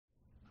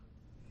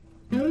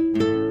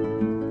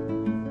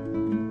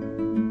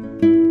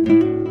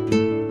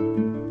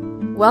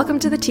Welcome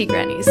to the Tea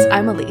Grannies.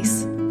 I'm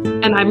Elise.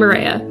 And I'm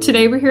Maria.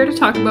 Today we're here to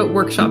talk about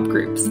workshop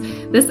groups.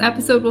 This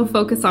episode will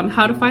focus on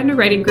how to find a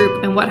writing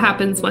group and what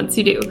happens once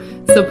you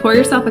do. So pour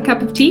yourself a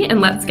cup of tea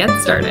and let's get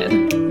started.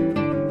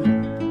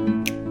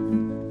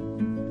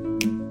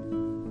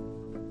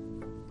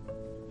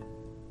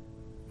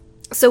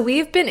 So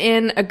we've been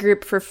in a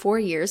group for 4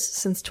 years,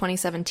 since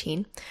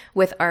 2017,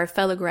 with our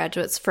fellow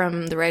graduates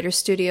from the Writers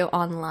Studio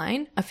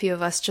online. A few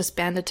of us just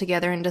banded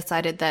together and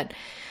decided that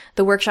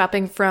the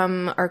workshopping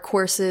from our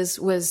courses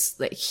was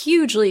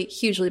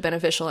hugely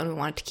beneficial, and we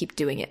wanted to keep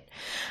doing it.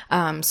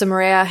 So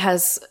Maria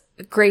has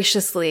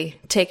graciously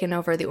taken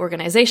over the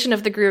organization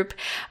of the group,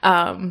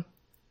 and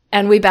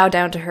we bow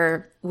down to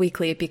her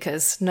weekly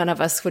because none of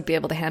us would be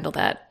able to handle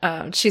that.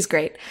 She's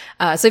great.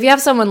 So if you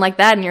have someone like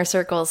that in your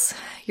circles,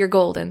 you're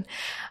golden.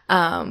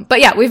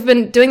 But yeah, we've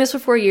been doing this for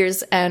 4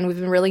 years and we've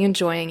been really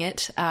enjoying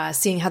it,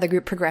 seeing how the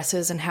group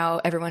progresses and how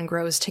everyone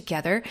grows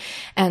together.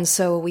 And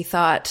so we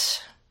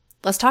thought,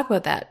 let's talk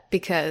about that,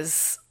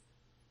 because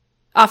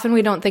often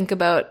we don't think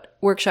about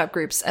workshop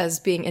groups as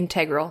being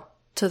integral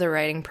to the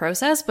writing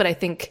process, but I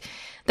think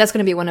that's going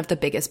to be one of the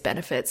biggest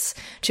benefits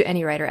to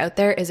any writer out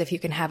there, is if you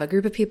can have a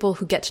group of people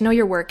who get to know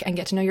your work and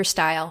get to know your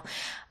style,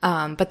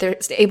 but they're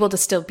able to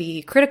still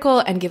be critical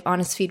and give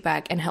honest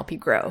feedback and help you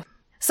grow.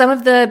 Some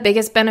of the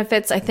biggest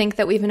benefits I think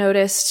that we've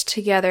noticed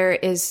together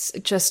is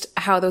just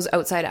how those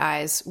outside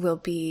eyes will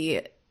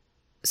be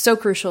so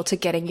crucial to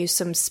getting you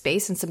some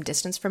space and some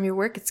distance from your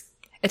work.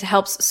 It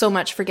helps so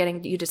much for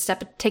getting you to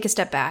take a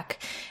step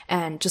back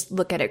and just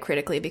look at it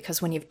critically,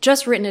 because when you've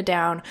just written it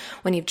down,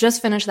 when you've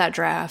just finished that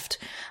draft,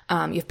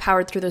 you've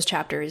powered through those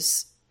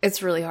chapters,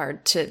 it's really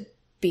hard to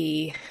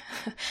be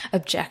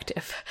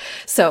objective.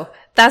 So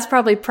that's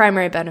probably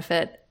primary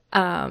benefit.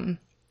 And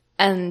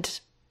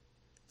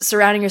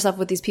surrounding yourself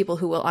with these people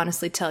who will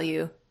honestly tell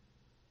you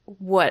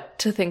what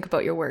to think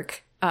about your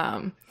work,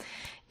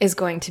 is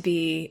going to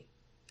be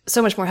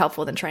so much more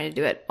helpful than trying to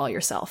do it all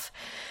yourself.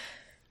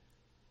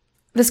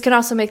 This can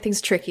also make things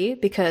tricky,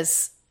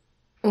 because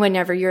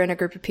whenever you're in a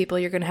group of people,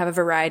 you're going to have a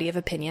variety of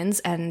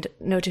opinions, and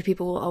no two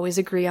people will always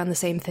agree on the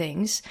same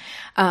things.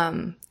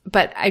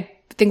 But I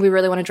think we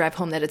really want to drive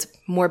home that it's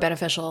more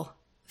beneficial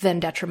than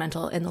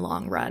detrimental in the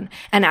long run.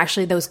 And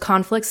actually, those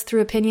conflicts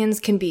through opinions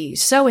can be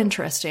so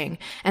interesting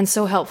and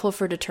so helpful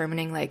for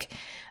determining,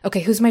 okay,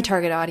 who's my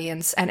target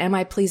audience, and am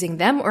I pleasing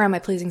them or am I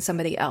pleasing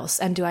somebody else?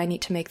 And do I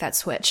need to make that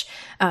switch?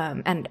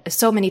 And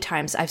so many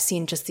times I've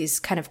seen just these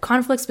kind of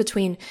conflicts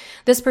between,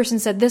 this person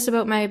said this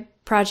about my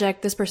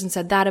project, this person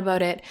said that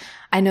about it.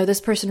 I know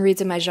this person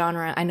reads in my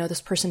genre. I know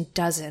this person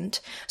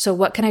doesn't. So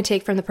what can I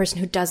take from the person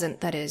who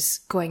doesn't that is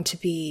going to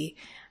be,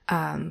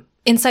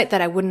 insight that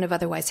I wouldn't have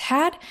otherwise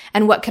had,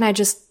 and what can I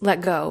just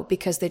let go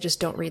because they just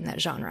don't read in that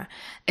genre?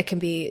 It can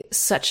be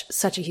such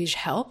a huge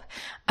help.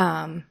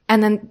 And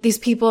then these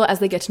people, as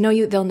they get to know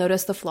you, they'll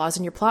notice the flaws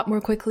in your plot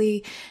more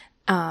quickly.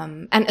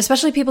 And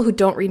especially people who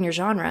don't read in your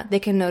genre, they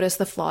can notice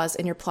the flaws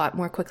in your plot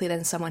more quickly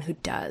than someone who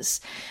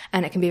does.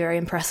 And it can be very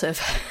impressive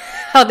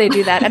how they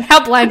do that and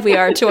how blind we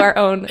are to our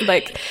own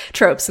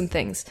tropes and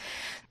things.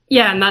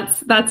 Yeah, and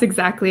that's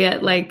exactly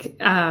it.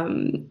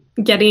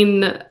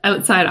 Getting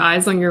outside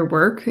eyes on your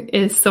work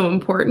is so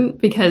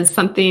important, because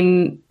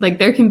something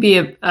there can be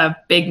a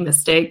big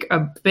mistake,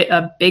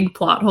 a big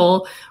plot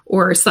hole,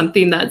 or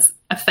something that's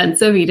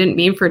offensive. You didn't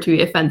mean for it to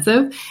be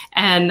offensive,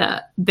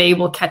 and they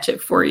will catch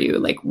it for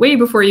you way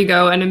before you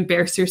go and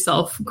embarrass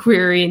yourself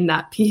querying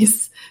that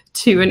piece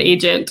to an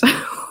agent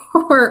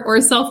or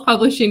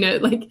self-publishing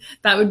it.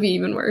 That would be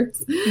even worse.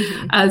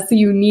 Mm-hmm. So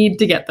you need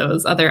to get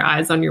those other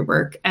eyes on your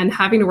work, and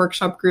having a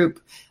workshop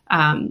group,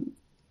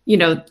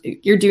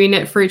 you're doing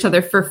it for each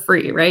other for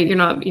free, right?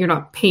 You're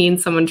not paying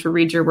someone to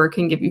read your work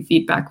and give you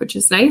feedback, which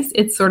is nice.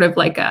 It's sort of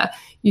like a,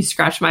 you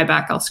scratch my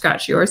back, I'll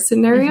scratch yours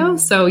scenario. Mm-hmm.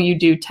 So you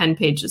do 10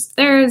 pages of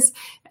theirs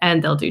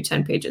and they'll do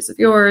 10 pages of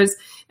yours.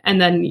 And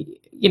then,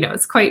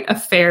 it's quite a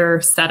fair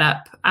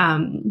setup.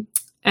 And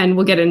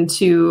we'll get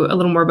into a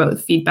little more about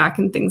feedback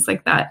and things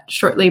like that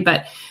shortly.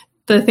 But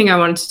the thing I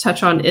wanted to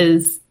touch on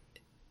is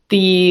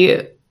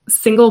the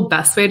single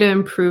best way to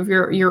improve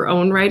your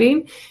own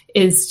writing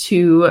is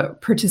to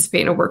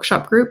participate in a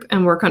workshop group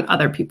and work on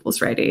other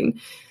people's writing.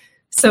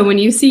 So when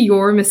you see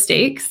your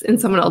mistakes in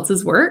someone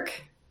else's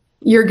work,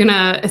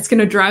 it's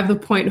gonna drive the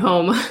point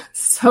home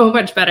so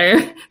much better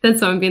than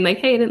someone being like,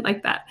 hey, I didn't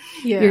like that.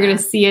 Yeah. You're gonna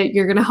see it,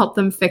 you're gonna help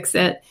them fix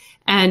it,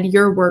 and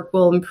your work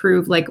will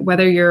improve,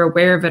 whether you're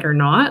aware of it or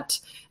not.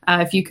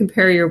 If you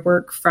compare your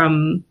work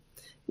from,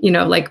 when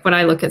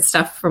I look at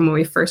stuff from when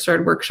we first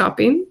started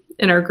workshopping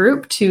in our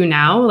group to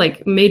now,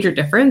 major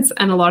difference.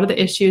 And a lot of the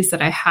issues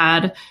that I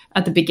had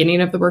at the beginning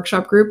of the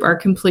workshop group are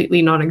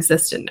completely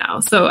non-existent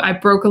now. So I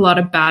broke a lot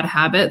of bad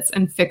habits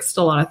and fixed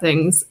a lot of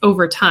things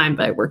over time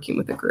by working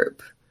with a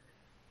group.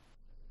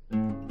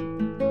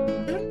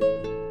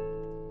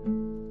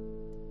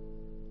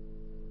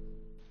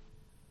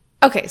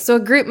 Okay, so a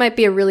group might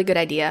be a really good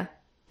idea,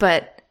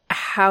 but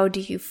how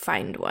do you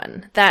find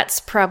one? That's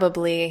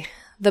probably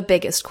the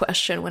biggest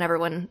question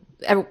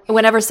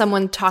whenever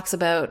someone talks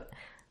about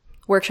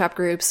workshop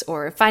groups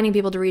or finding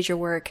people to read your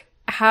work,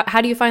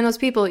 how do you find those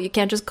people? You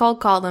can't just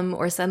call them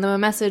or send them a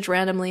message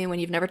randomly when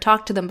you've never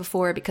talked to them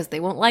before, because they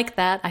won't like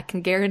that. I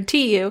can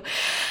guarantee you.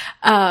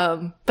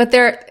 But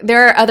there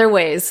are other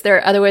ways. There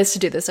are other ways to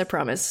do this, I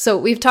promise. So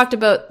we've talked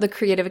about the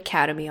Creative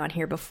Academy on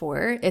here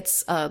before.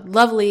 It's a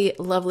lovely,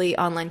 lovely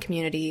online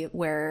community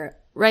where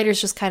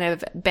writers just kind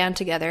of band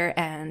together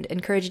and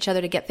encourage each other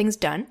to get things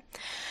done.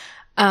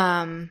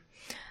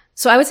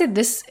 So I would say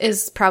this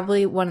is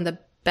probably one of the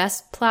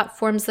best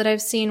platforms that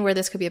I've seen where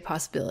this could be a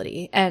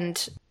possibility.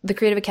 And the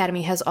Creative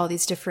Academy has all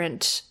these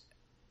different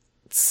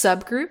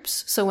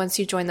subgroups. So once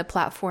you join the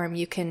platform,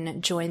 you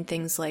can join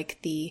things like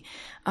the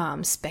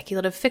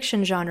speculative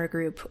fiction genre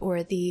group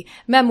or the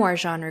memoir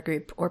genre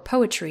group or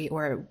poetry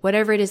or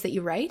whatever it is that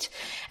you write.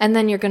 And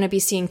then you're going to be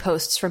seeing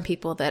posts from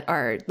people that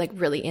are like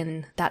really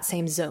in that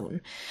same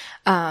zone.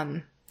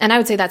 And I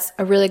would say that's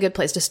a really good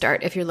place to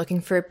start if you're looking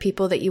for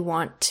people that you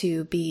want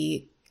to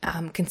be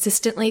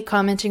consistently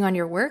commenting on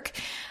your work.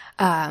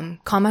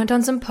 Comment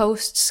on some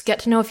posts, get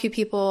to know a few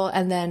people,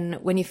 and then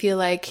when you feel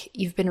like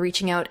you've been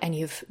reaching out and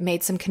you've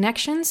made some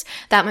connections,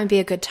 that might be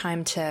a good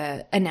time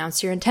to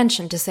announce your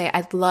intention, to say,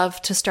 I'd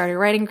love to start a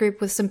writing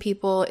group with some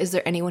people. Is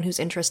there anyone who's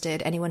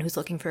interested, anyone who's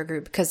looking for a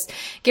group? Because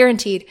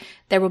guaranteed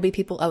there will be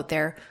people out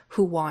there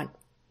who want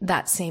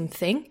that same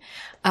thing.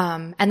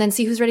 And then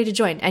see who's ready to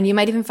join. And you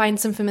might even find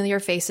some familiar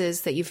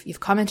faces that you've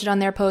commented on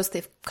their post,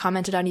 they've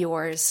commented on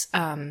yours.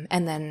 And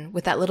then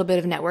with that little bit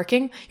of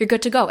networking, you're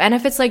good to go. And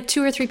if it's like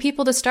 2 or 3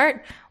 people to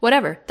start,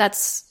 whatever,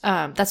 that's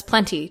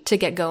plenty to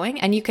get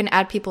going. And you can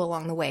add people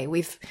along the way.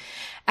 We've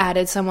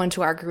added someone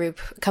to our group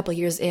a couple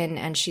years in,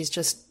 and she's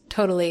just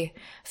totally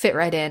fit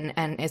right in,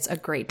 and it's a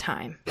great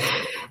time.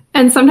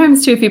 And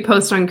sometimes too, if you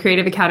post on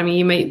Creative Academy,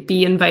 you might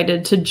be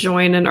invited to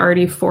join an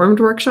already formed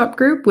workshop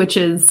group, which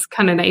is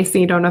kind of nice,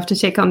 and you don't have to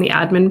take on the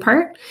admin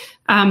part.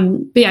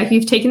 But yeah, if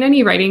you've taken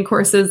any writing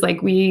courses,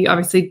 like we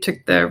obviously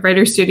took the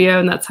Writer Studio,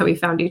 and that's how we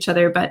found each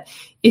other. But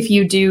if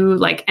you do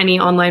like any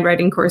online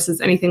writing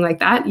courses, anything like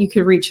that, you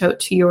could reach out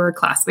to your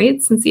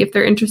classmates and see if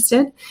they're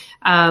interested.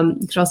 You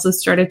could also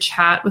start a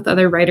chat with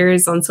other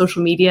writers on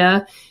social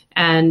media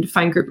and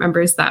find group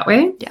members that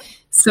way. Yeah.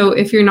 So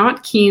if you're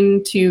not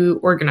keen to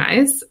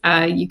organize,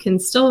 you can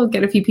still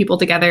get a few people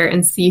together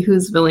and see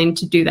who's willing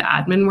to do the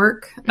admin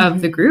work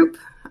of the group.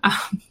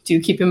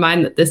 Do keep in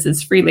mind that this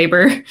is free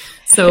labor,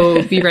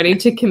 so be ready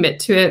to commit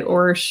to it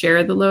or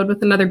share the load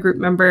with another group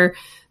member.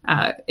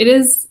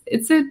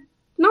 It's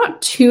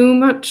not too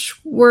much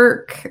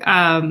work.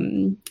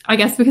 I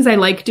guess because I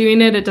like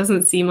doing it, it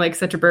doesn't seem like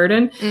such a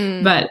burden.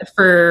 But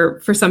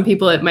for some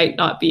people, it might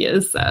not be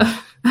as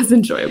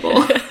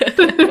enjoyable.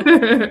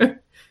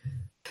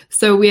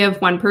 So we have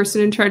one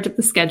person in charge of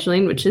the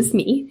scheduling, which is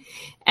me.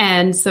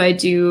 And so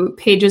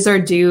pages are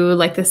due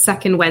like the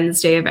second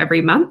Wednesday of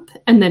every month.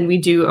 And then we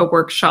do a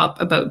workshop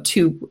about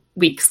 2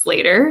 weeks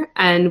later.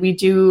 And we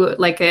do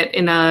like it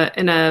in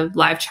a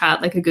live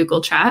chat, like a Google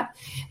chat.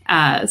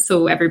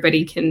 So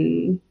everybody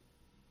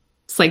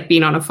it's like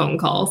being on a phone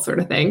call sort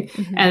of thing.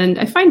 Mm-hmm. And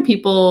I find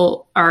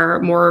people are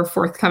more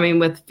forthcoming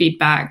with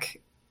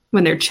feedback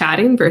when they're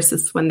chatting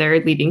versus when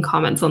they're leaving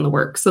comments on the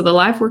work. So the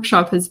live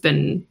workshop has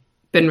been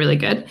really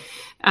good.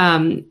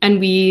 And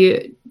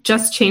we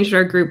just changed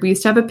our group. We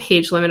used to have a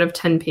page limit of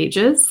 10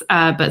 pages,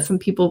 but some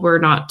people were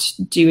not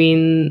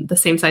doing the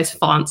same size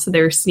font. So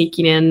they were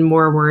sneaking in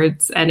more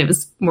words and it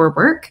was more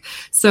work.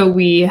 So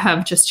we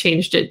have just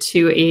changed it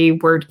to a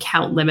word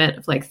count limit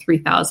of like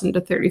 3,000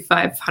 to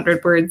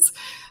 3,500 words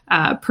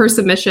per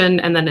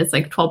submission. And then it's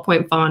like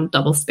 12-point font,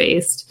 double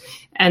spaced.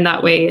 And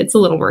that way it's a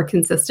little more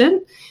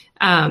consistent.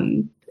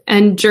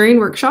 And during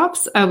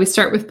workshops, we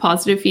start with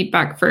positive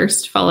feedback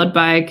first, followed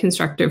by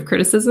constructive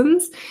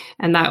criticisms.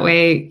 And that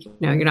way,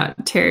 you're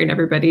not tearing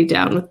everybody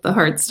down with the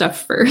hard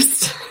stuff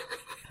first.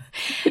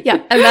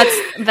 Yeah,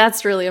 and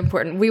that's really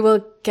important. We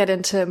will get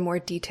into more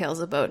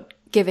details about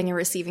giving and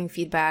receiving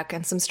feedback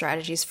and some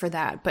strategies for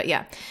that. But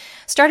yeah,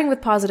 starting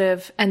with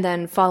positive and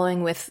then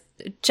following with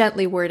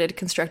gently worded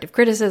constructive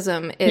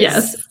criticism is...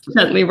 Yes,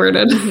 gently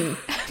worded.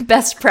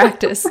 Best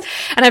practice.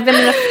 And I've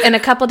been in a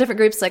couple different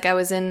groups. Like I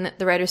was in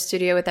the Writer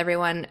Studio with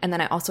everyone. And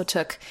then I also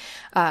took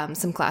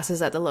some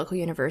classes at the local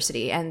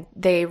university. And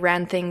they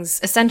ran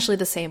things essentially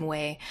the same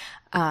way.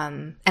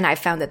 And I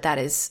found that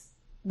is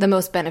the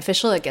most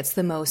beneficial. It gets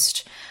the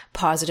most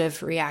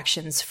positive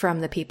reactions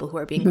from the people who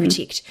are being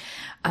critiqued.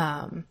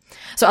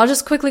 So I'll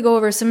just quickly go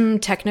over some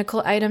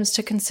technical items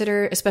to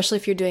consider, especially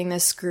if you're doing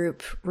this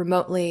group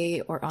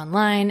remotely or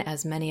online,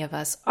 as many of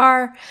us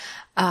are,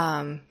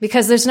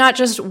 because there's not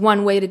just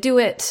one way to do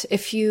it.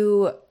 If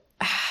you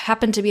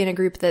happen to be in a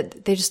group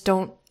that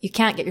you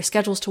can't get your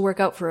schedules to work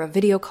out for a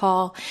video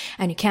call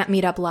and you can't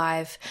meet up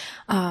live,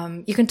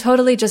 you can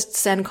totally just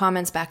send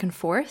comments back and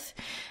forth.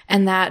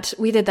 And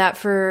we did that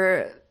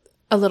for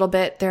a little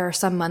bit. There are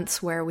some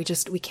months where we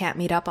can't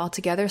meet up all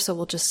together. So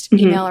we'll just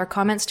email our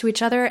comments to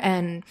each other,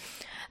 and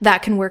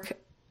that can work,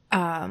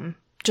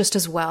 just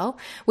as well.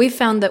 We've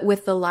found that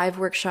with the live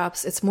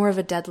workshops, it's more of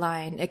a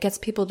deadline. It gets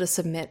people to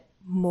submit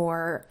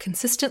more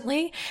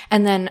consistently.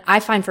 And then I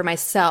find for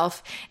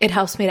myself, it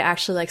helps me to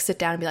actually like sit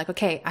down and be like,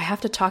 okay, I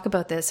have to talk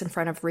about this in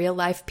front of real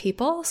life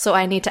people. So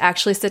I need to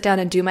actually sit down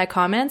and do my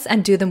comments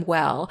and do them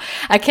well.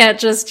 I can't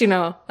just,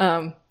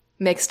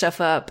 make stuff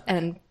up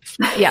and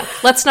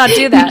let's not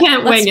do that. You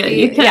can't wing it.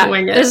 You can't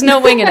wing it. There's no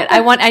winging it.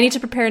 I need to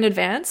prepare in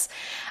advance.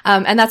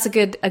 And that's a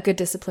good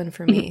discipline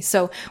for me.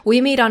 So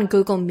we meet on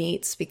Google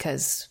Meets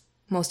because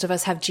most of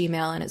us have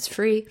Gmail and it's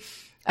free.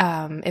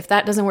 If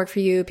that doesn't work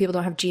for you, people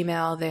don't have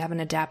Gmail, they haven't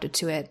adapted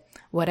to it,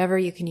 whatever,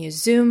 you can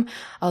use Zoom,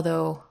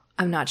 although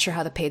I'm not sure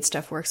how the paid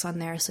stuff works on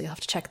there, so you'll have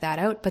to check that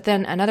out. But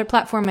then another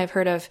platform I've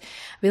heard of,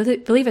 I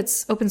believe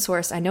it's open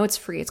source. I know it's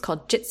free. It's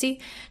called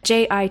Jitsi,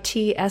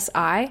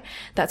 Jitsi.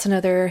 That's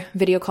another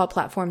video call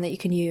platform that you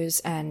can use,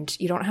 and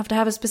you don't have to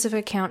have a specific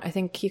account. I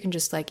think you can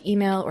just like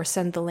email or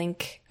send the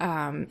link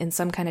in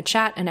some kind of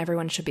chat, and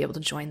everyone should be able to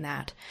join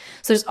that.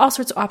 So there's all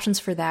sorts of options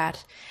for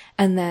that.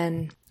 And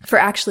then for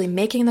actually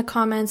making the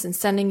comments and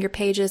sending your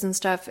pages and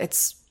stuff,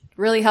 it's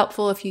really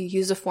helpful if you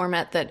use a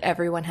format that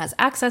everyone has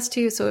access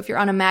to. So if you're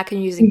on a Mac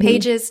and you're using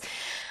Pages,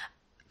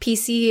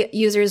 PC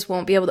users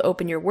won't be able to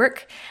open your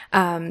work.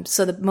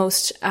 So the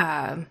most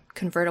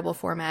convertible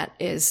format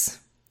is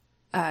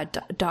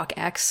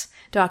DocX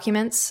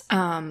documents.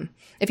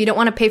 If you don't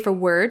want to pay for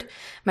Word,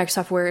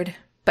 Microsoft Word,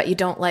 but you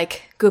don't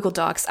like Google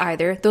Docs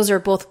either, those are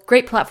both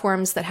great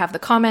platforms that have the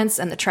comments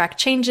and the track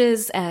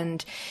changes,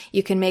 and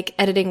you can make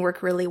editing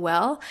work really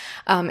well.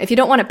 If you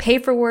don't want to pay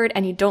for Word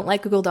and you don't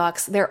like Google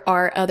Docs, there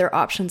are other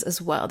options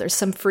as well. There's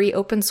some free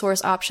open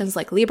source options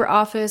like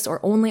LibreOffice or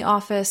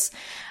OnlyOffice.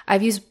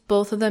 I've used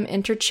both of them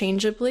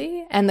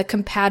interchangeably, and the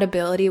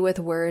compatibility with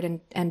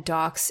Word and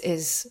Docs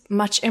is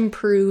much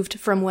improved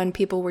from when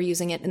people were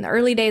using it in the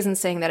early days and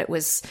saying that it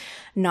was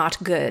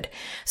not good.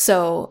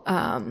 So,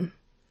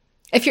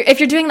 if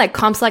you're doing like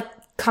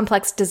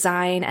complex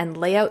design and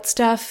layout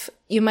stuff,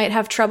 you might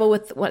have trouble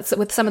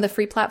with some of the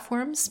free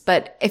platforms.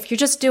 But if you're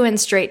just doing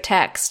straight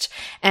text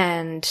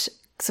and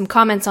some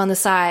comments on the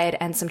side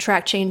and some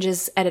track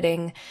changes,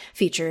 editing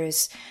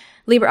features,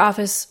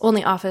 LibreOffice,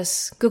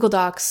 OnlyOffice, Google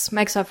Docs,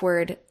 Microsoft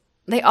Word,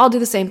 they all do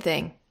the same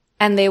thing,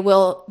 and they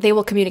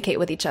will communicate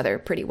with each other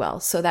pretty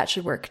well. So that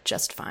should work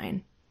just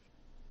fine.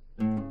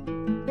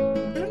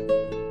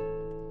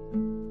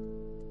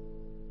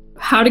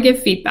 How to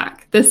give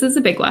feedback. This is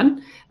a big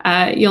one.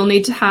 You'll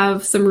need to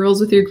have some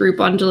rules with your group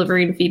on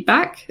delivering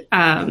feedback.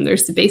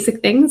 There's the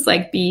basic things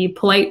like be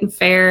polite and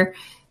fair.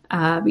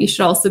 You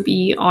should also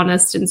be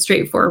honest and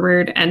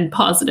straightforward and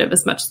positive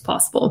as much as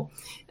possible.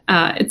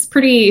 It's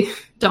pretty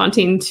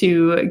daunting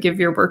to give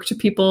your work to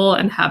people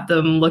and have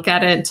them look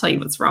at it and tell you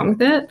what's wrong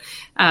with it.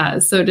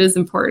 So it is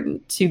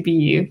important to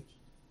be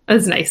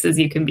as nice as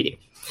you can be.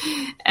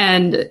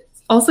 And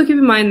also keep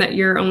in mind that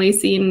you're only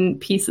seeing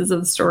pieces of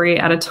the story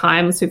at a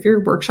time. So if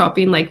you're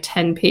workshopping like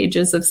 10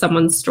 pages of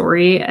someone's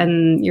story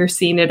and you're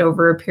seeing it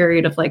over a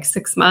period of like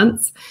 6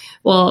 months,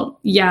 well,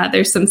 yeah,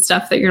 there's some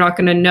stuff that you're not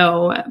going to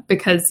know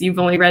because you've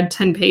only read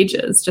 10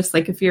 pages. Just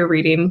like if you're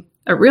reading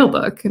a real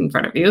book in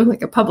front of you,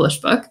 like a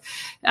published book,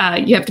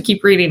 you have to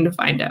keep reading to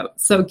find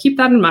out. So keep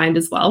that in mind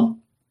as well.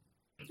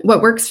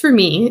 What works for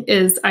me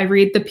is I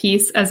read the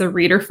piece as a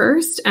reader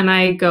first, and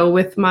I go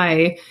with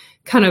my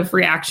kind of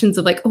reactions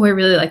of like, oh, I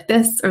really like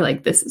this, or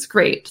like, this is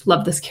great.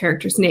 Love this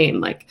character's name.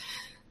 Like,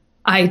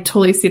 I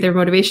totally see their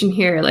motivation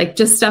here. Like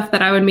just stuff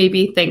that I would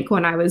maybe think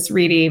when I was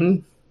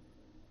reading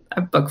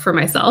a book for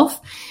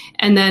myself.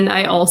 And then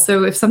I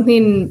also, if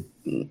something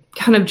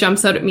kind of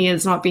jumps out at me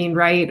as not being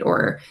right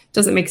or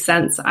doesn't make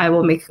sense, I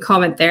will make a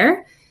comment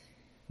there.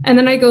 And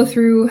then I go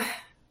through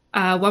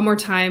one more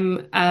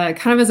time,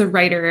 kind of as a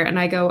writer, and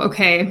I go,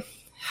 okay,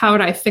 how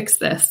would I fix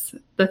this?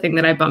 The thing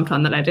that I bumped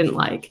on that I didn't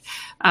like,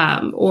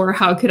 or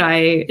how could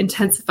I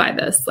intensify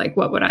this? Like,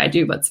 what would I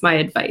do? What's my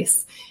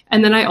advice?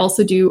 And then I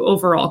also do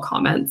overall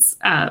comments,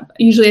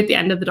 usually at the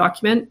end of the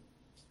document,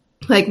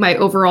 like my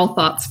overall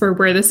thoughts for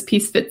where this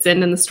piece fits in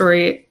the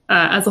story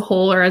as a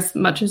whole, or as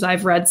much as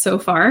I've read so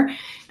far.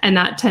 And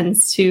that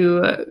tends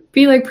to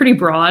be like pretty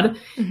broad.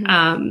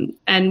 Mm-hmm.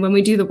 And when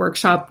we do the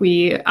workshop,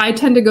 I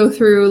tend to go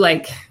through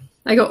like,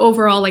 I go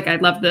overall, like, I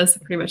love this. I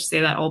pretty much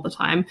say that all the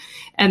time.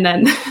 And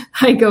then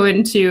I go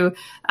into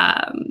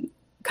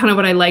kind of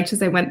what I liked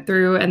as I went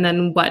through, and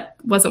then what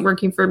wasn't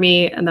working for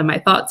me, and then my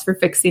thoughts for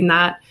fixing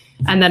that,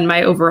 and then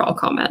my overall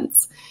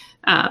comments.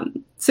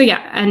 So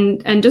yeah,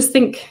 and just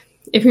think,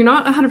 if you're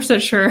not 100%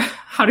 sure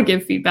how to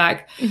give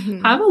feedback,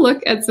 mm-hmm. have a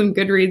look at some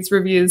Goodreads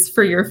reviews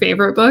for your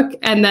favorite book,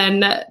 and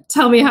then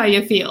tell me how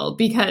you feel,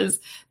 because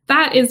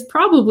that is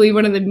probably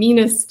one of the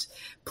meanest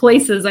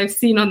places I've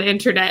seen on the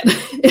internet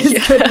is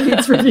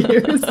Goodreads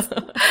reviews.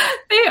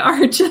 They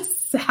are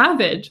just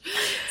savage.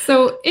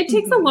 So it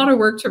takes a lot of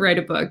work to write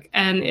a book,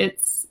 and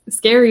it's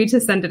scary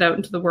to send it out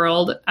into the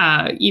world,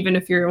 even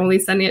if you're only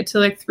sending it to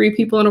like 3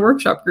 people in a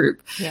workshop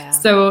group. Yeah.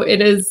 So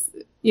it is,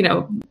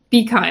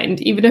 be kind.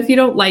 Even if you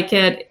don't like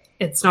it,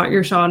 it's not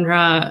your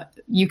genre,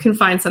 you can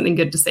find something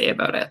good to say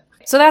about it.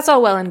 So that's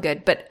all well and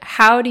good, but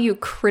how do you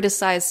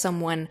criticize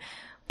someone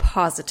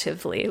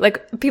positively.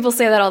 Like, people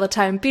say that all the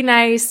time. Be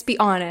nice, be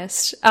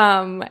honest.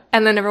 And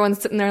then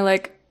everyone's sitting there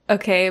like,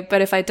 okay,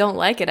 but if I don't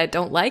like it, I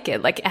don't like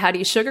it. Like, how do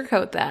you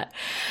sugarcoat that?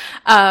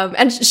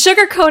 And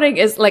sugarcoating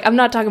is like, I'm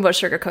not talking about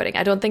sugarcoating.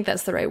 I don't think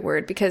that's the right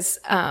word, because,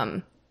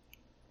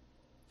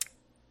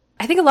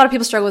 I think a lot of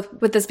people struggle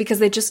with this because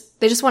they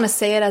just want to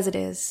say it as it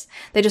is.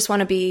 They just want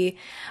to be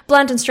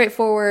blunt and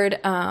straightforward,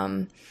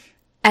 and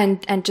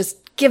just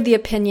give the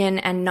opinion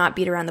and not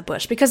beat around the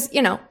bush, because,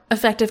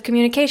 effective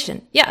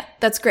communication. Yeah,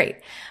 that's great.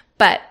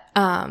 But,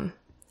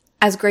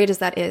 as great as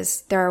that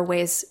is, there are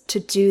ways to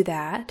do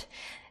that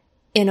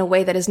in a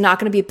way that is not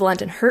going to be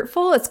blunt and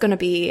hurtful. It's going to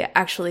be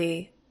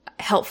actually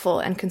helpful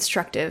and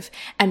constructive.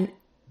 And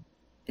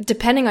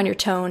depending on your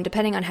tone,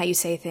 depending on how you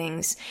say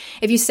things,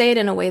 if you say it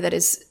in a way that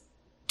is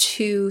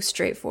too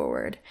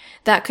straightforward,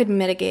 that could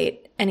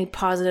mitigate any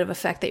positive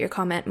effect that your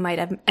comment might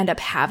end up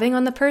having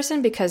on the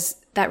person, because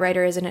that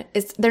writer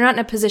they're not in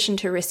a position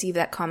to receive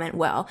that comment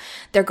well.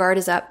 Their guard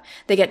is up,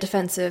 they get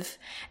defensive,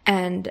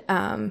 and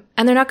they're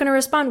not going to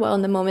respond well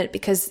in the moment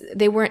because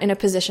they weren't in a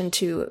position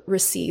to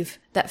receive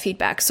that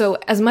feedback. So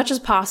as much as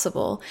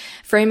possible,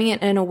 framing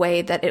it in a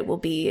way that it will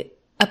be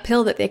a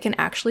pill that they can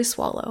actually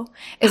swallow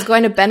is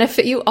going to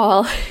benefit you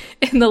all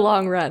in the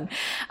long run.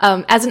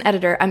 As an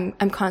editor,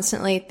 I'm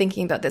constantly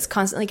thinking about this,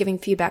 constantly giving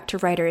feedback to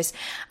writers.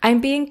 I'm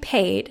being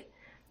paid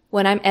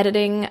when I'm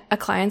editing a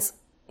client's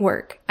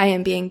work. I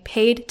am being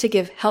paid to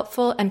give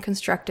helpful and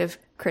constructive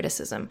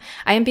criticism.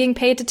 I am being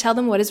paid to tell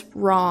them what is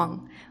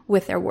wrong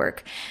with their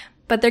work,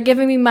 but they're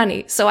giving me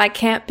money, so I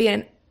can't be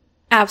an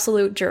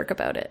absolute jerk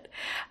about it.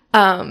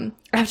 I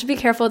have to be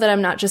careful that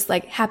I'm not just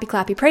like happy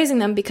clappy praising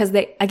them, because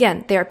they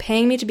are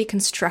paying me to be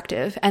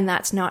constructive, and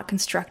that's not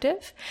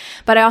constructive.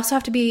 But I also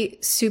have to be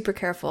super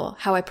careful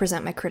how I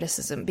present my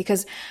criticism,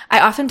 because I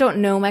often don't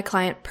know my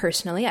client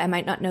personally. I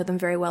might not know them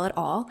very well at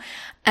all.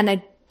 And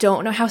I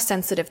don't know how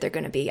sensitive they're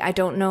going to be. I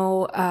don't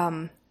know,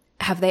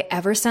 have they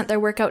ever sent their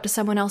work out to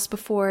someone else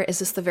before? Is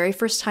this the very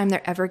first time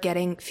they're ever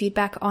getting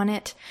feedback on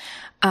it?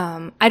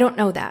 I don't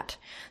know that.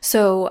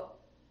 So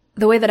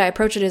the way that I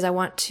approach it is I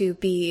want to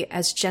be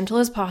as gentle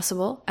as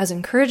possible, as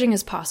encouraging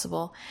as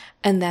possible,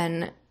 and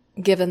then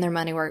give them their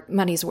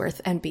money's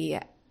worth and be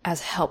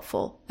as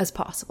helpful as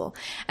possible.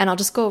 And I'll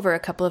just go over a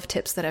couple of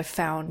tips that I've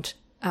found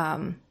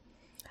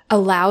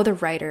allow the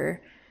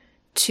writer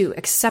to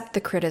accept the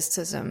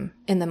criticism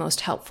in the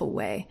most helpful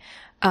way.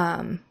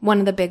 One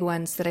of the big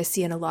ones that I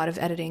see in a lot of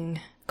editing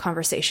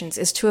conversations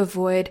is to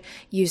avoid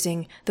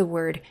using the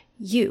word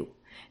you.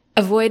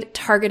 Avoid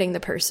targeting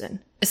the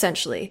person,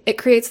 essentially. It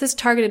creates this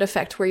targeted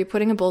effect where you're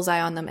putting a bullseye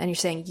on them and you're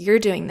saying, you're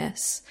doing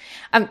this.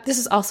 This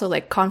is also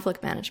like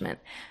conflict management.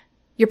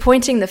 You're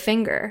pointing the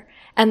finger,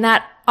 and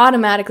that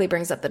automatically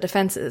brings up the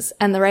defenses.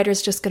 And the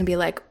writer's just going to be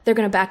like, they're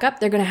going to back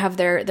up, they're going to have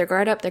their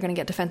guard up, they're going to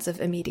get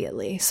defensive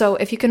immediately. So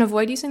if you can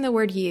avoid using the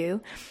word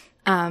you,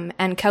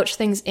 and couch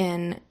things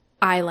in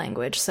I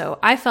language. So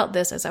I felt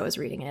this as I was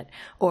reading it,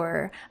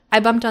 or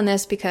I bumped on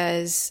this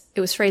because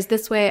it was phrased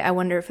this way. I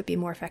wonder if it'd be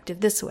more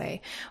effective this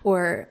way.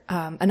 Or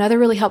another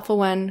really helpful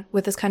one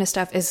with this kind of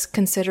stuff is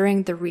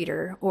considering the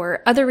reader,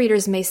 or other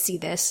readers may see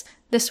this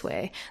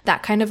way,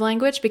 that kind of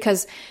language,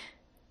 because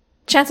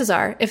chances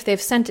are, if they've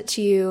sent it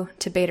to you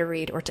to beta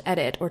read or to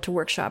edit or to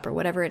workshop or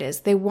whatever it is,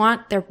 they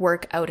want their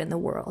work out in the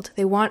world.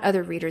 They want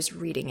other readers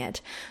reading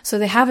it. So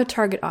they have a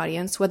target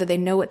audience, whether they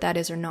know what that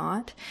is or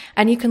not.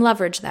 And you can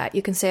leverage that.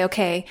 You can say,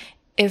 okay,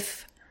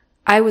 if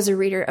I was a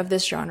reader of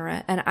this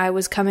genre and I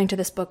was coming to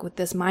this book with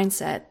this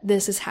mindset,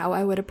 this is how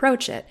I would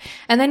approach it.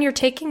 And then you're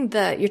taking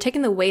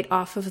the weight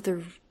off of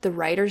the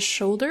writer's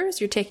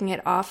shoulders. You're taking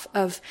it off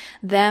of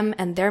them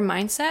and their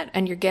mindset,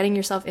 and you're getting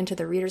yourself into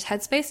the reader's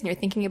headspace, and you're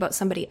thinking about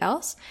somebody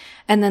else.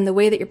 And then the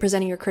way that you're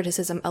presenting your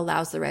criticism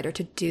allows the writer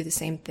to do the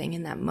same thing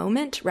in that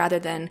moment, rather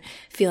than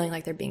feeling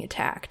like they're being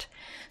attacked.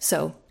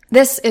 So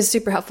this is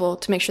super helpful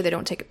to make sure they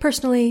don't take it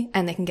personally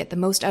and they can get the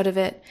most out of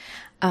it.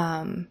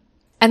 And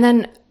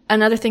then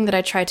another thing that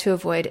I try to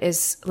avoid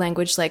is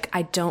language like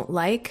I don't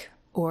like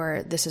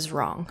or this is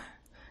wrong.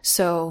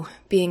 So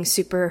being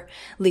super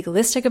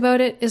legalistic about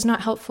it is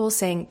not helpful.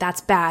 Saying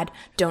that's bad,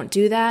 don't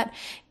do that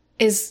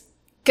it's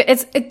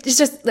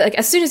just like,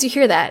 as soon as you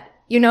hear that,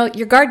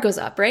 your guard goes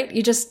up, right?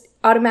 You just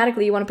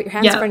automatically, you want to put your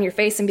hands in front of your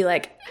face and be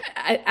like,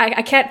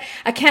 I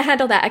can't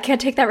handle that. I can't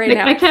take that right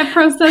now. I can't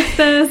process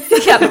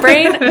this. Yeah,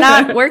 brain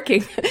not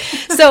working.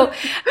 So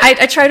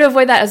I try to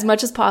avoid that as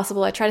much as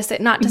possible. I try to say,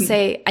 not to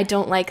say, I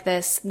don't like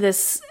this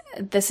is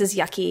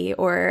yucky,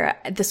 or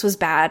this was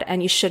bad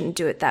and you shouldn't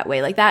do it that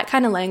way. Like that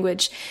kind of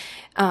language.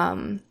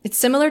 It's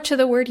similar to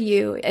the word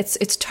you.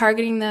 It's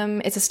targeting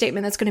them. It's a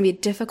statement that's going to be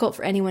difficult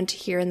for anyone to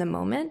hear in the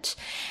moment.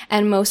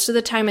 And most of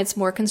the time it's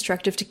more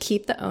constructive to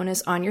keep the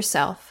onus on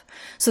yourself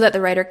so that the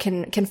writer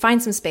can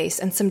find some space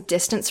and some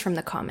distance from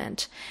the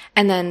comment.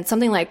 And then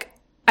something like,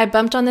 I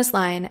bumped on this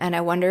line and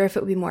I wonder if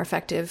it would be more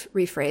effective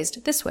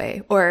rephrased this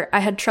way. Or I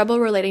had trouble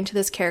relating to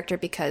this character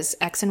because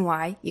X and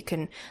Y. You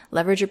can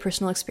leverage your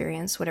personal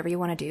experience, whatever you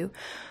want to do.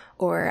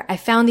 or I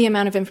found the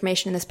amount of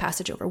information in this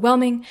passage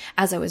overwhelming.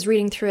 As I was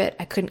reading through it,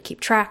 I couldn't keep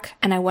track,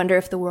 and I wonder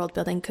if the world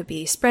building could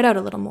be spread out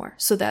a little more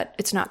so that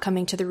it's not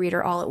coming to the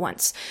reader all at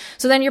once.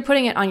 So then you're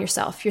putting it on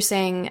yourself. You're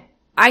saying,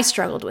 I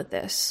struggled with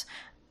this.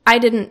 I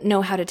didn't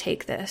know how to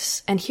take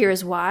this, and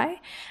here's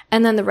why.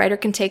 And then the writer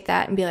can take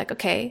that and be like,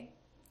 okay,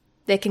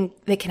 they can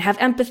have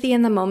empathy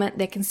in the moment.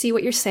 They can see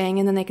what you're saying,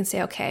 and then they can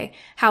say, okay,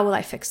 how will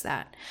I fix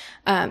that?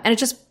 And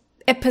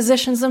it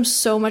positions them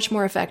so much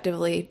more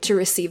effectively to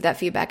receive that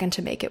feedback and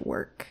to make it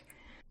work.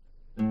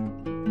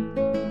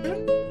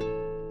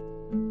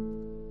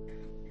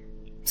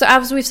 So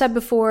as we've said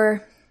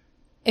before,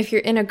 if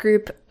you're in a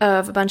group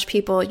of a bunch of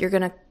people, you're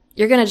going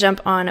to jump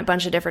on a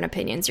bunch of different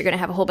opinions. You're going to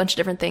have a whole bunch of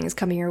different things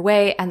coming your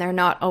way, and they're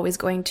not always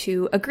going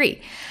to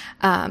agree.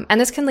 And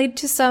this can lead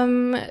to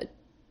some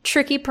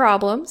tricky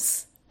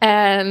problems,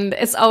 and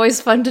it's always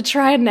fun to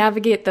try and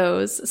navigate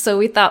those. So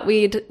we thought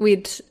we'd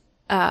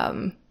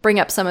bring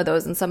up some of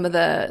those and some of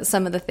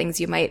the things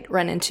you might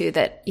run into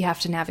that you have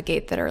to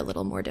navigate that are a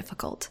little more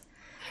difficult.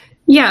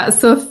 Yeah,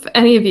 so if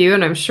any of you,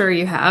 and I'm sure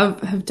you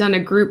have done a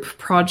group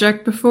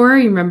project before,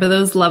 you remember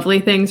those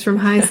lovely things from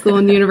high school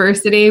and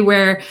university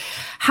where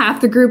half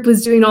the group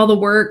was doing all the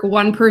work,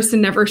 one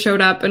person never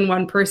showed up, and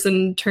one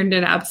person turned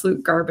in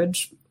absolute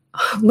garbage,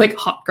 like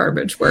hot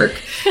garbage work.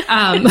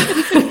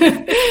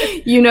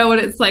 You know what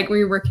it's like when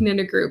you're working in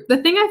a group. The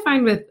thing I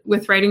find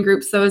with writing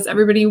groups, though, is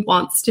everybody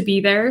wants to be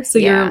there. So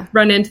you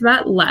run into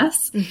that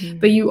less,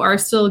 but you are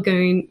still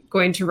going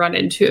to run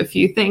into a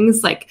few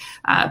things like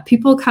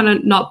people kind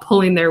of not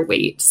pulling their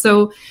weight.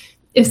 So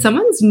if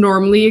someone's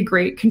normally a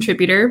great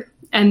contributor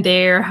and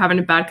they're having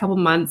a bad couple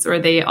months, or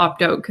they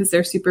opt out because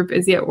they're super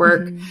busy at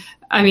work,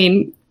 I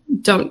mean,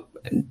 don't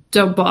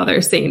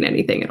bother saying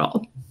anything at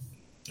all.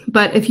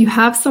 But if you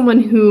have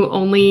someone who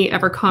only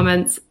ever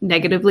comments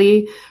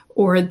negatively,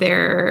 or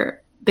they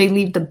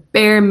leave the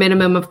bare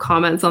minimum of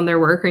comments on their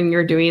work, and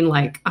you're doing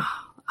like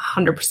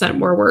 100%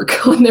 more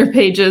work on their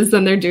pages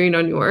than they're doing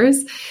on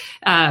yours,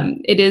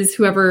 it is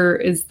whoever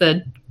is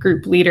the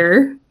group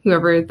leader,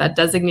 whoever that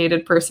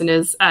designated person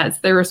is, it's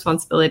their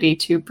responsibility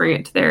to bring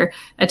it to their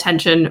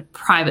attention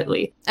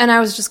privately. And I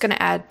was just going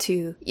to add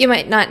too, you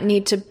might not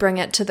need to bring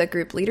it to the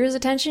group leader's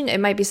attention. It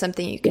might be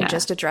something you can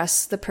just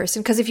address the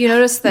person. Because if you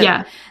notice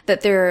that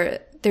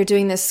they're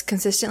doing this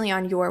consistently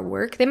on your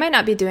work, they might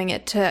not be doing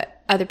it to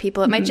other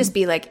people. It might just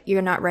be like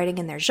you're not writing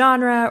in their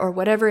genre or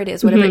whatever it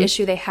is, whatever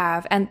issue they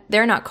have, and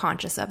they're not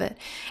conscious of it.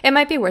 It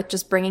might be worth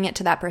just bringing it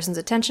to that person's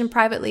attention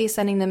privately,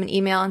 sending them an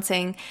email and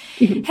saying,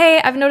 hey,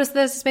 I've noticed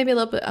this. It's maybe a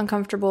little bit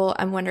uncomfortable.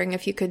 I'm wondering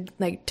if you could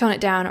like tone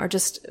it down or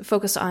just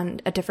focus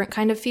on a different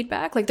kind of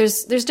feedback. Like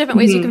there's different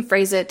ways you can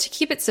phrase it to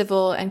keep it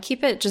civil and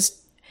keep it just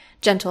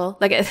gentle.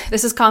 Like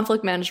this is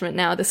conflict management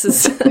now. This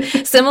is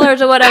similar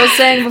to what I was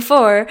saying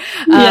before.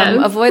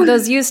 Avoid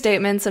those you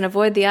statements and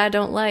avoid the I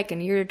don't like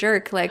and you're a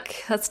jerk.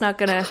 Like that's not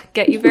gonna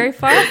get you very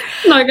far.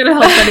 Not gonna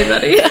help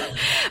anybody.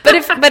 But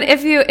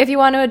if you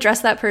want to address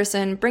that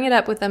person, bring it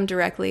up with them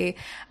directly.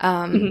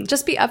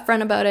 Just be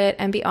upfront about it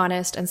and be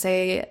honest and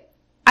say,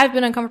 I've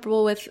been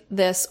uncomfortable with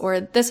this, or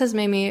this has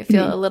made me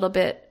feel a little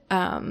bit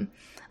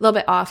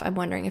off. I'm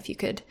wondering if you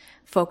could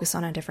focus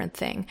on a different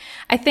thing.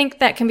 I think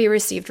that can be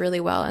received really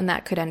well, and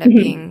that could end up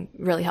being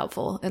really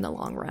helpful in the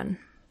long run.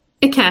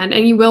 It can,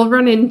 and you will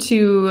run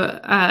into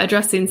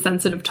addressing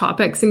sensitive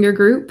topics in your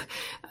group.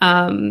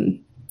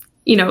 Don't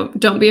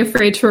be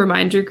afraid to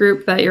remind your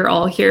group that you're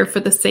all here for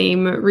the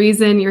same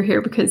reason. You're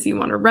here because you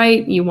want to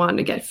write, you want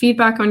to get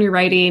feedback on your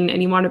writing,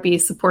 and you want to be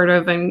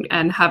supportive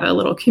and have a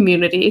little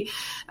community.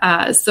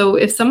 So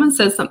if someone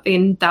says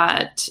something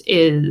that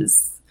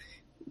is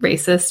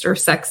racist or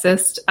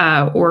sexist,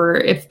 or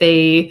if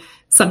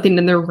something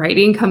in their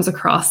writing comes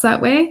across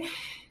that way,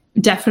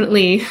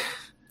 definitely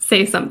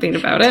say something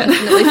about it.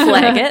 Definitely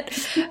flag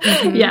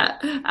it. Yeah.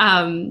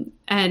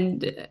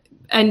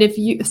 And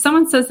if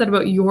someone says that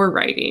about your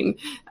writing,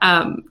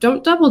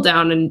 don't double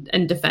down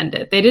and defend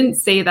it. They didn't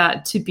say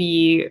that to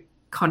be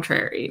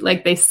contrary.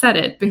 Like they said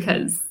it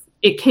because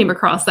it came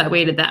across that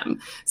way to them.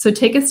 So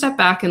take a step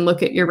back and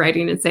look at your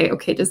writing and say,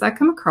 okay, does that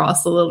come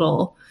across a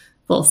little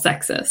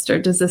sexist, or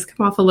does this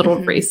come off a little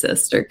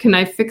racist, or can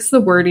I fix the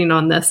wording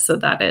on this so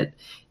that it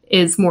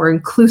is more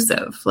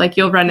inclusive? Like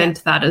you'll run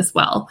into that as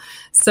well.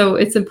 So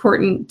it's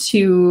important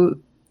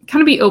to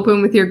kind of be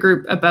open with your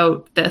group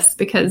about this,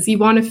 because you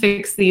want to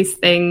fix these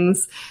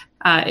things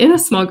in a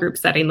small group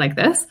setting like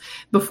this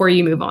before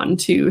you move on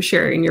to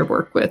sharing your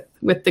work with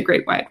the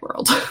great wide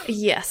world.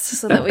 Yes,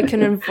 so that we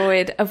can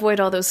avoid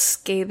all those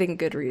scathing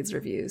Goodreads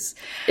reviews.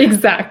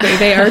 Exactly.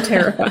 They are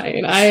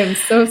terrifying. I am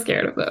so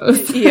scared of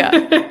those.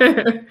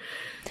 Yeah.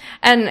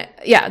 And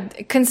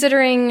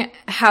considering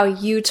how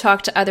you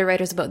talk to other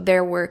writers about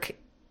their work,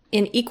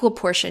 in equal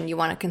portion, you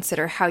want to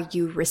consider how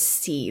you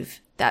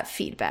receive that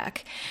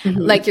feedback.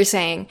 Like you're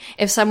saying,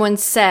 if someone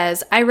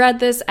says, I read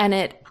this and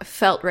it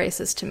felt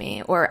racist to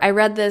me, or I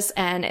read this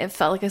and it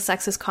felt like a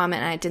sexist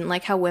comment and I didn't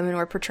like how women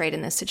were portrayed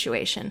in this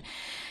situation,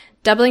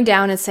 doubling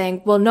down and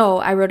saying, well, no,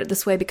 I wrote it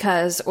this way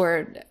because,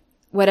 or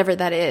whatever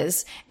that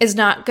is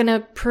not going to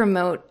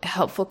promote a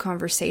helpful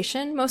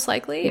conversation, most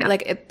likely. Yeah.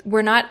 Like,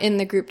 we're not in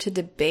the group to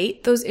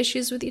debate those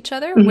issues with each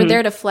other. We're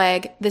there to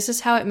flag, this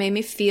is how it made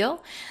me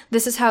feel.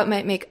 This is how it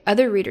might make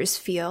other readers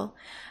feel.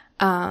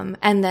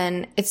 And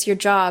then it's your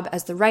job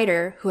as the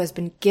writer who has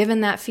been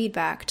given that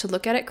feedback to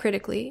look at it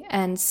critically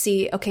and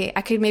see, okay,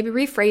 I could maybe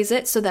rephrase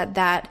it so that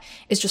that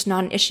is just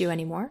not an issue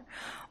anymore.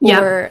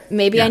 Or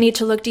maybe I need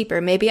to look deeper.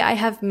 Maybe I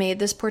have made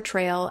this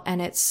portrayal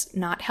and it's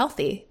not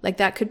healthy. Like,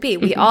 that could be.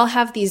 We all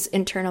have these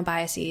internal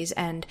biases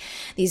and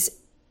these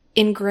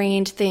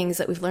ingrained things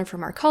that we've learned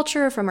from our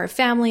culture, from our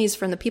families,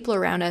 from the people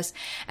around us,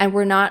 and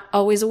we're not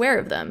always aware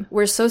of them.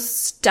 We're so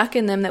stuck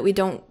in them that we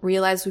don't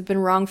realize we've been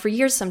wrong for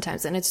years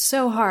sometimes. And it's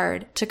so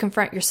hard to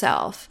confront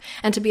yourself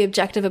and to be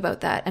objective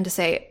about that and to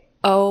say,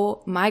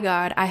 oh my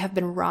God, I have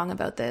been wrong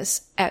about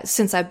this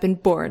since I've been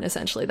born,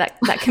 essentially. That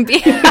can be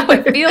how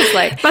it feels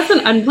like. That's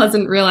an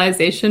unpleasant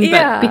realization,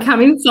 but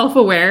becoming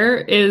self-aware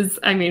is,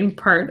 I mean,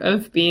 part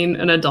of being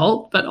an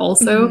adult, but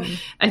also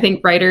I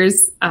think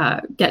writers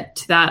get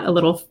to that a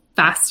little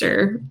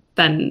faster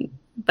than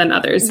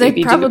others.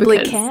 They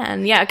probably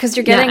can. Yeah. Cause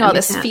you're getting all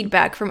this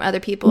feedback from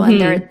other people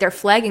and they're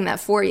flagging that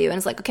for you. And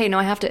it's like, okay, no,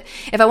 I have to,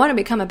 if I want to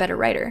become a better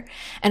writer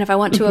and if I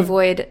want to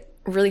avoid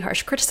really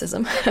harsh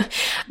criticism,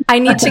 I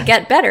need to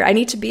get better. I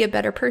need to be a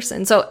better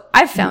person. So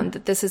I've found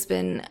that this has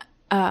been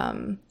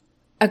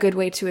a good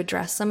way to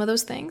address some of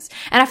those things.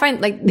 And I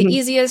find like the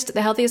easiest,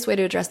 the healthiest way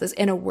to address this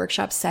in a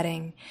workshop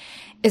setting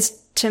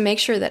is to make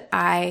sure that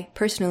I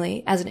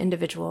personally, as an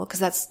individual, because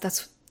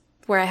that's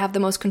where I have the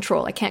most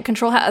control. I can't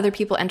control how other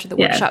people enter the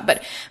workshop.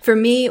 But for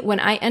me, when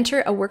I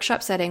enter a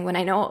workshop setting, when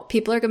I know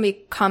people are going to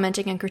be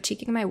commenting and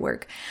critiquing my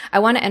work, I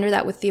want to enter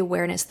that with the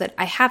awareness that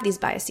I have these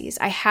biases.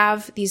 I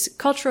have these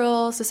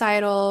cultural,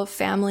 societal,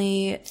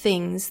 family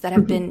things that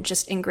have been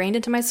just ingrained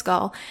into my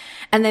skull,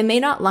 and they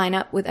may not line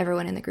up with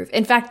everyone in the group.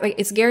 In fact, like,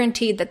 it's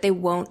guaranteed that they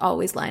won't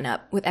always line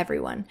up with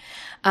everyone.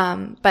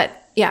 But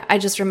yeah, I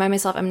just remind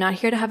myself I'm not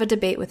here to have a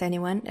debate with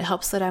anyone. It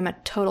helps that I'm a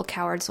total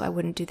coward, so I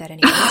wouldn't do that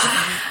anyways.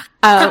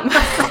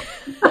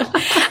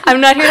 I'm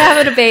not here to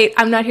have a debate.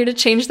 I'm not here to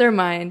change their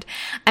mind.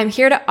 I'm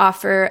here to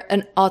offer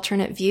an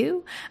alternate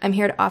view. I'm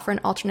here to offer an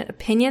alternate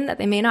opinion that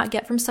they may not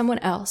get from someone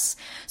else,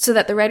 so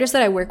that the writers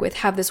that I work with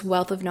have this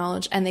wealth of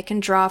knowledge and they can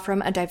draw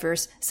from a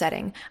diverse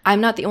setting.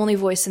 I'm not the only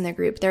voice in their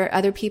group. There are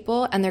other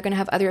people and they're going to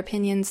have other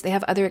opinions. They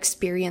have other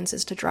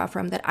experiences to draw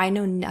from that I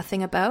know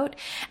nothing about.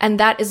 And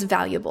that is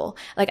valuable.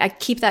 Like, I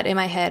keep that in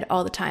my head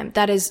all the time.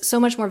 That is so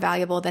much more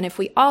valuable than if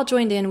we all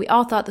joined in, we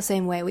all thought the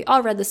same way, we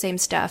all read the same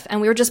stuff, and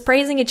we were just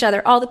praising each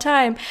other all the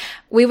time.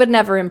 We would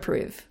never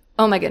improve.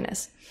 Oh my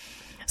goodness.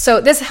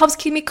 So this helps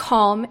keep me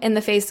calm in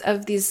the face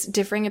of these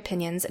differing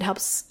opinions. It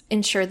helps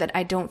ensure that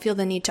I don't feel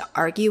the need to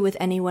argue with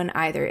anyone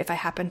either if I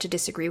happen to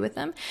disagree with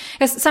them.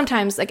 Because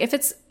sometimes, like, if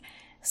it's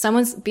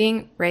someone's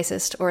being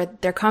racist or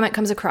their comment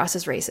comes across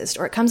as racist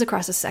or it comes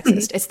across as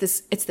sexist,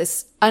 it's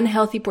this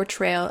unhealthy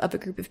portrayal of a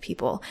group of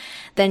people,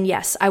 then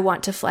yes, I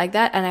want to flag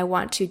that and I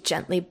want to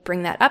gently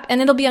bring that up.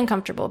 And it'll be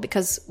uncomfortable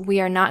because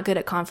we are not good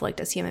at conflict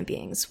as human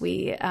beings.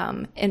 We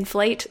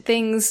inflate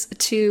things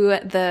to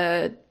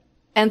the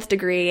nth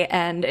degree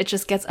and it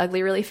just gets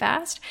ugly really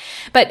fast.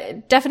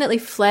 But definitely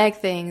flag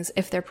things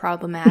if they're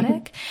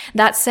problematic.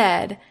 That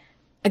said,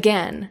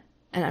 again,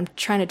 and I'm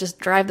trying to just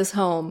drive this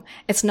home,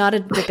 it's not a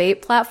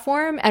debate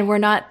platform, and we're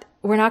not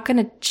going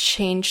to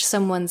change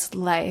someone's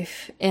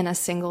life in a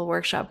single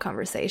workshop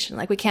conversation.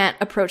 Like, we can't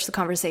approach the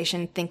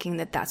conversation thinking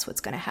that that's what's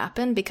going to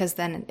happen, because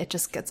then it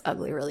just gets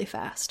ugly really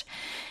fast.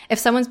 If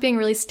someone's being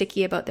really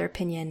sticky about their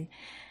opinion,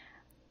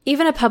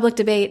 even a public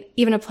debate,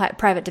 even a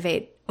private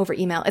debate over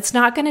email, it's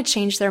not going to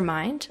change their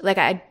mind.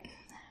 Like,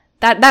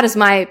 that is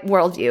my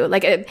worldview.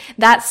 Like,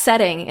 that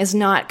setting is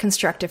not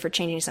constructive for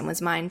changing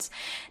someone's minds.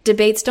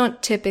 Debates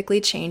don't typically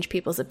change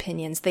people's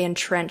opinions. They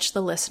entrench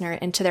the listener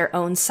into their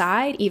own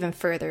side even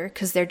further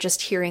because they're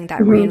just hearing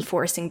that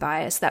reinforcing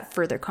bias, that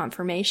further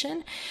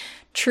confirmation.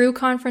 True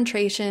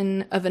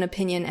confrontation of an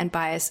opinion and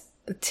bias,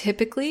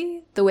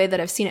 typically, the way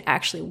that I've seen it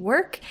actually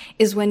work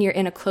is when you're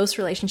in a close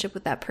relationship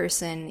with that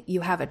person,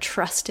 you have a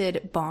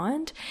trusted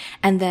bond,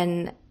 and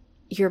then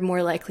you're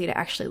more likely to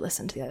actually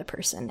listen to the other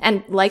person.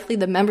 And likely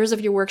the members of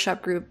your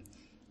workshop group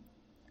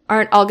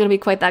aren't all going to be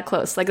quite that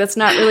close. Like, that's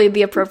not really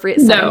the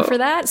appropriate setting for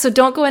that. So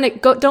don't go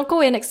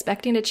in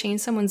expecting to change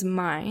someone's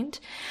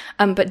mind.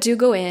 But do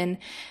go in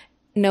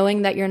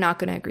knowing that you're not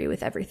going to agree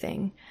with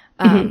everything.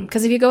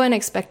 Because if you go in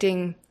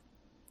expecting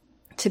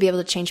to be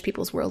able to change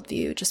people's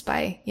worldview just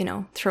by,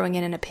 throwing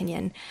in an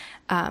opinion,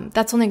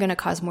 that's only going to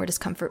cause more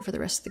discomfort for the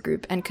rest of the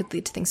group and could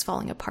lead to things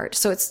falling apart.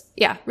 So it's,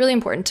 really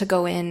important to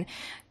go in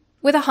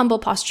with a humble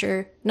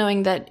posture,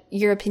 knowing that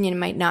your opinion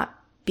might not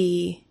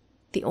be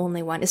the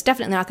only one. It's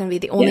definitely not going to be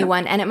the only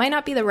one, and it might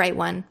not be the right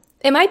one.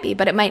 It might be,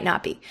 but it might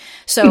not be.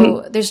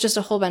 So there's just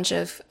a whole bunch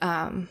of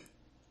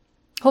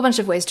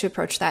ways to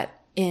approach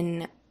that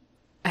in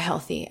a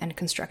healthy and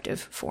constructive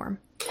form.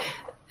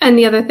 And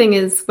the other thing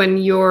is, when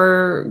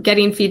you're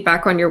getting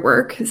feedback on your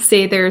work,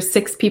 say there's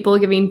 6 people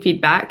giving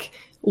feedback,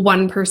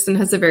 one person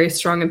has a very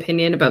strong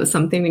opinion about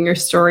something in your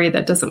story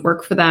that doesn't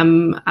work for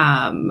them,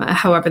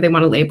 however they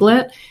want to label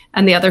it,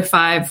 and the other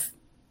 5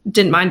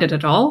 didn't mind it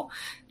at all,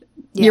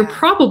 you're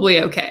probably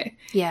okay.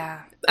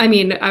 Yeah. I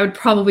mean, I would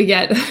probably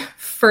get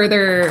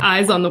further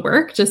eyes on the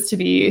work just to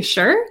be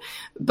sure.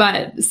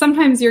 But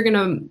sometimes you're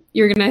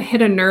gonna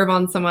hit a nerve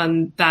on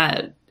someone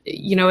that,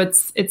 you know,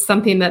 it's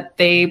something that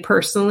they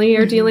personally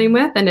are dealing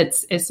with, and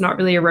it's not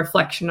really a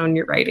reflection on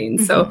your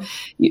writing. So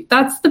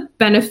that's the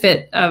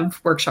benefit of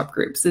workshop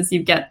groups, is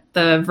you get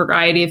the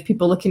variety of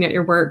people looking at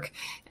your work,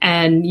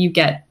 and you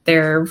get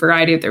their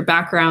variety of their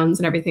backgrounds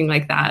and everything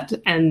like that.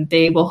 And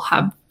they'll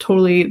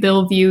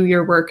they'll view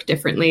your work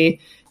differently.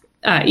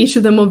 Each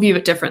of them will view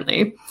it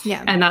differently.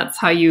 Yeah. And that's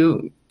how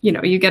you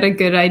get a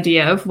good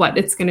idea of what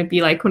it's going to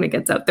be like when it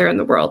gets out there in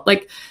the world.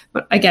 Like,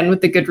 again,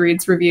 with the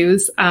Goodreads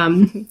reviews,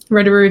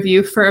 read a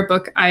review for a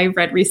book I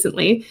read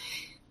recently.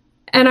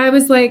 And I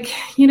was like,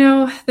 you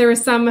know, there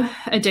was some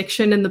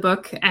addiction in the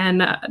book,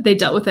 and they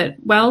dealt with it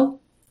well.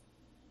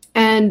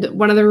 And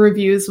one of the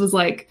reviews was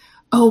like,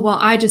 oh, well,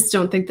 I just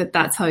don't think that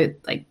that's how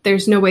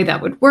there's no way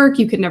that would work.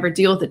 You could never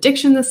deal with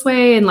addiction this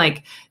way. And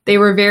they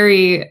were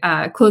very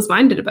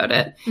closed-minded about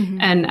it.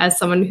 And as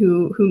someone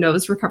who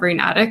knows recovering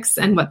addicts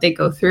and what they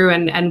go through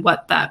and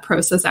what that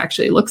process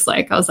actually looks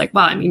like, I was like,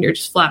 well, I mean, you're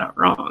just flat out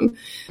wrong.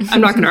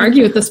 I'm not going to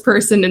argue with this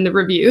person in the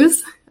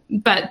reviews.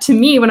 But to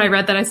me, when I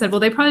read that, I said, well,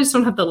 they probably just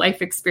don't have the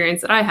life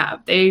experience that I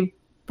have. They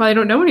probably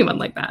don't know anyone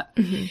like that.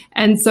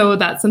 And so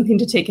that's something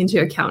to take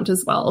into account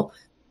as well.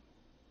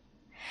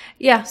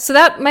 Yeah, so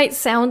that might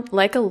sound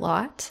like a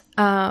lot.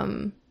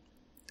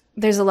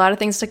 There's a lot of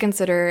things to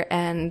consider,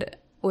 and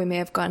we may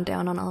have gone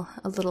down on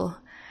a little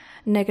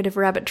negative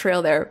rabbit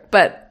trail there.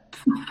 But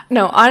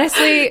no,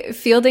 honestly,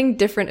 fielding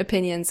different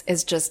opinions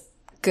is just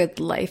good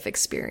life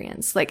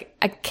experience. Like,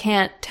 I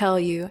can't tell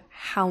you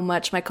how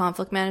much my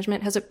conflict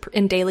management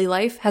in daily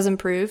life has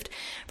improved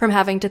from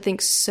having to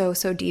think so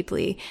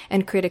deeply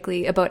and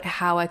critically about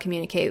how I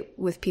communicate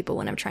with people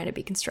when I'm trying to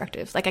be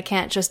constructive. Like, I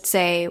can't just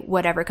say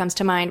whatever comes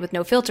to mind with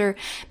no filter,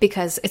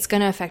 because it's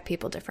going to affect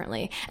people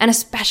differently. And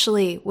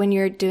especially when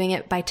you're doing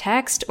it by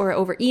text or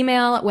over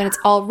email, when it's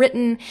all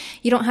written,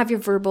 you don't have your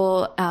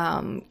verbal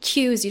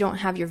cues, you don't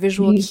have your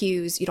visual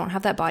cues, you don't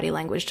have that body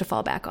language to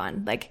fall back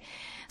on. Like,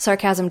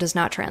 sarcasm does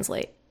not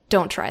translate.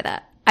 Don't try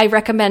that. I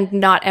recommend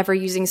not ever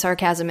using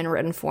sarcasm in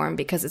written form,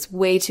 because it's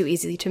way too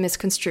easy to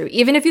misconstrue.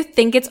 Even if you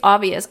think it's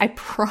obvious, I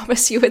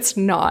promise you it's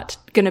not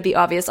going to be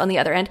obvious on the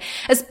other end,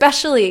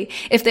 especially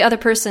if the other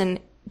person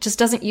just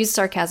doesn't use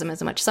sarcasm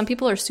as much. Some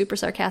people are super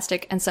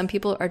sarcastic, and some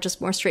people are just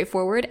more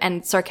straightforward,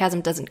 and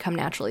sarcasm doesn't come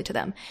naturally to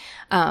them.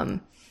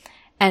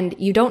 And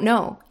you don't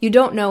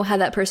know how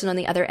that person on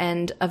the other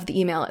end of the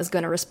email is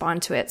going to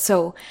respond to it.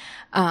 So,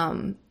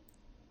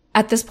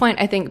 at this point,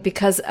 I think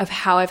because of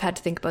how I've had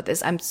to think about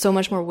this, I'm so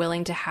much more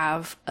willing to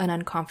have an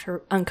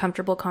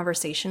uncomfortable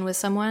conversation with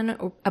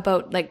someone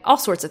about all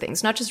sorts of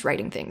things, not just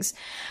writing things.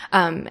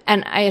 And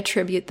I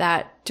attribute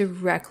that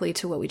directly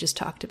to what we just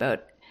talked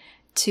about,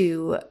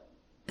 to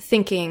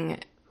thinking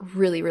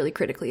really, really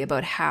critically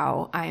about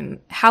how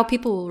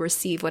people will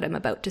receive what I'm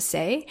about to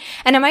say.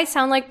 And it might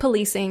sound like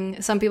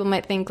policing. Some people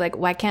might think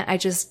why can't I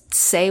just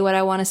say what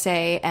I want to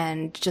say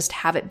and just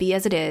have it be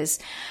as it is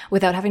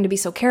without having to be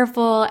so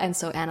careful and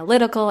so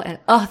analytical, and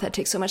that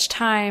takes so much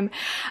time.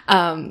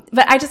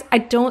 But I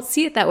don't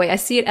see it that way. I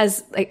see it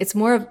as it's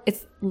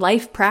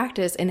life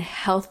practice in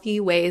healthy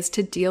ways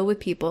to deal with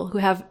people who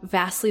have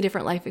vastly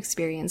different life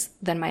experience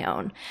than my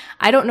own.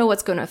 I don't know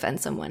what's going to offend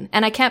someone,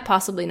 and I can't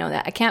possibly know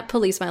that. I can't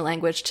police my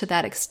language to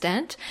that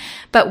extent.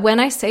 But when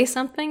I say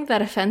something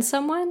that offends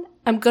someone,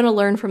 I'm going to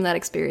learn from that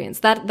experience.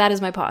 That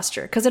is my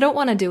posture, because I don't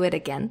want to do it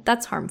again.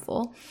 That's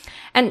harmful.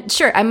 And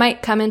sure, I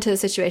might come into a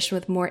situation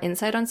with more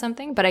insight on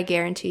something, but I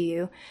guarantee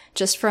you,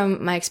 just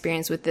from my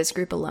experience with this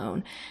group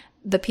alone,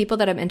 the people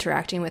that I'm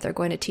interacting with are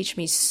going to teach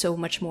me so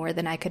much more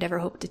than I could ever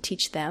hope to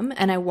teach them.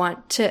 And I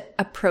want to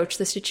approach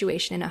the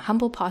situation in a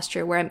humble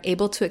posture where I'm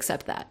able to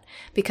accept that,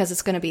 because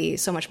it's going to be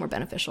so much more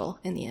beneficial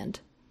in the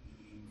end.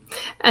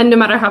 And no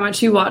matter how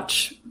much you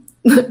watch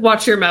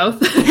your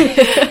mouth,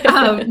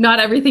 not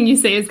everything you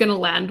say is going to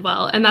land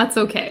well. And that's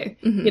okay.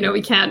 You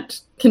we can't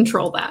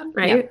control that,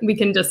 right? Yeah. We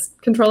can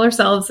just control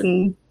ourselves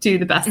and do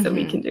the best that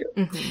we can do.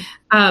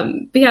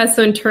 But yeah,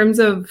 so in terms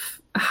of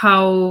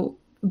how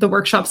the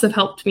workshops have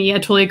helped me, I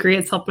totally agree.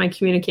 It's helped my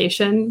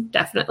communication,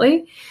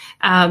 definitely.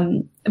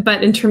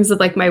 But in terms of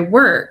my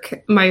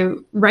work, my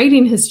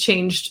writing has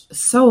changed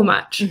so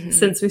much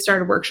since we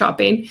started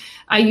workshopping.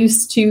 I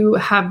used to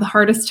have the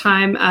hardest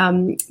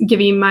time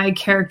giving my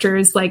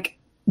characters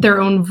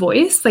their own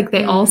voice.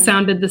 They all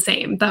sounded the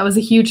same. That was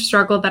a huge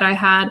struggle that I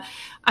had.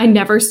 I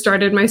never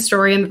started my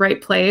story in the right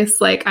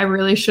place. I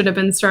really should have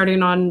been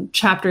starting on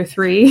chapter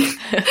 3,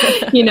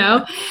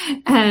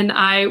 and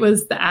I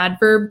was the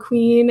adverb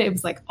queen. It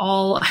was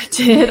all I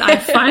did. I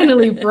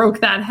finally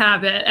broke that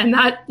habit, and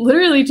that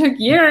literally took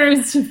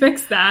years to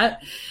fix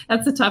that.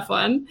 That's a tough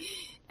one.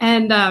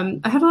 And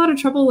I had a lot of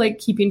trouble like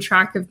keeping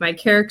track of my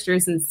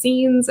characters and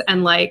scenes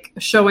and like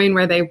showing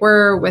where they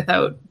were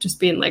without just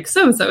being like,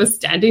 so-and-so is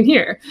standing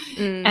here.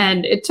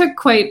 And it's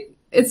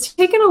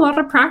taken a lot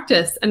of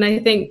practice. And I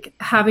think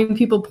having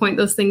people point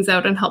those things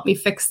out and help me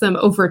fix them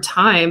over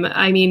time.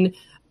 I mean,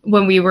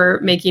 when we were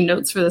making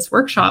notes for this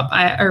workshop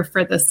or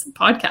for this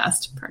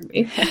podcast, pardon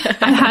me,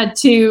 I had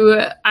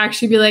to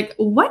actually be like,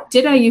 what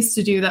did I used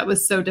to do that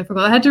was so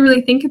difficult? I had to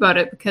really think about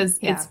it because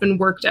it's been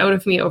worked out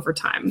of me over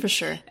time. For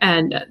sure.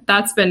 And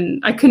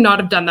I could not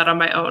have done that on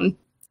my own.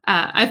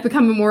 I've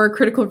become a more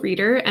critical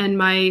reader and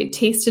my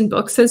taste in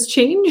books has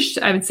changed,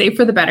 I would say,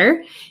 for the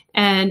better.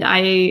 And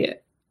I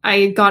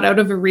got out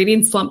of a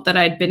reading slump that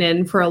I'd been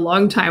in for a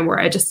long time where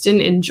I just didn't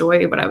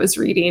enjoy what I was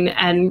reading,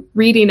 and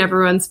reading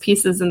everyone's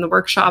pieces in the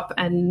workshop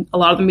and a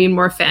lot of them being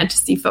more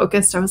fantasy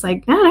focused. I was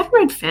like, man, I haven't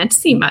read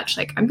fantasy much.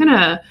 Like, I'm going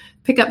to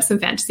pick up some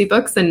fantasy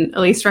books, and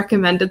Elise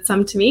recommended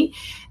some to me.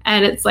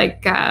 And it's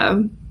like,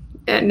 now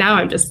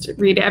I'm just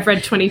reading. I've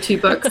read 22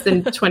 books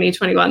in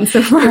 2021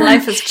 so far. Your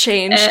life has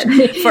changed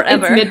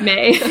forever. It's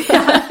mid-May.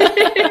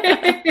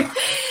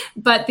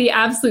 But the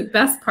absolute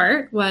best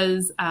part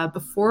was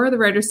before the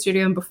writer's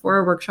studio and before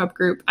a workshop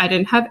group, I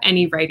didn't have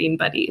any writing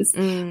buddies.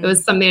 It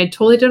was something I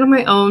totally did on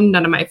my own.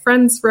 None of my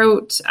friends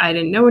wrote. I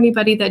didn't know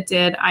anybody that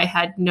did. I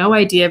had no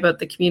idea about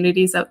the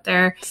communities out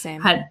there.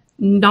 Same. Had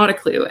not a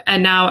clue.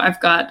 And now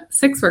I've got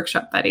 6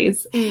 workshop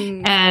buddies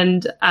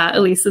and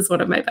Elise is one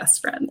of my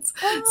best friends.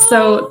 Oh.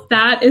 So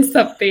that is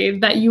something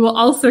that you will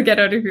also get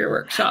out of your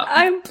workshop.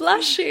 I'm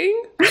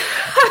blushing.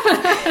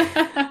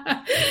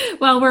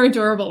 Well, we're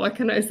adorable. What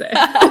can I say?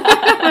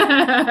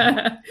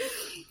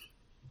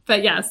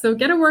 But yeah, so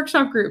get a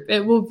workshop group.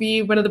 It will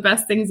be one of the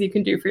best things you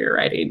can do for your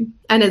writing.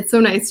 And it's so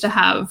nice to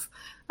have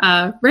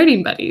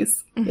writing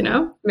buddies, you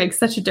know, makes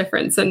such a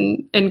difference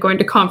in going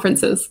to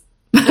conferences.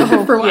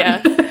 Oh, for one.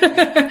 Yeah.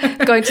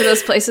 Going to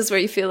those places where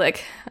you feel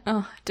like,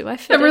 oh, do I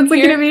fit Everyone's in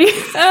here? looking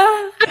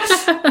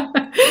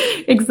at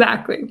me.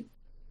 Exactly.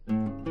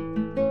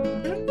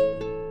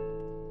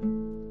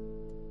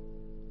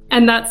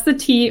 And that's the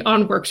tea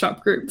on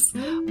workshop groups.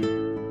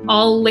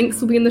 All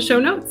links will be in the show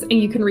notes, and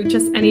you can reach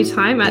us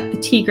anytime at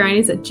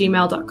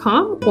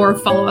theteagrannies@gmail.com or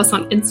follow us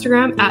on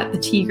Instagram at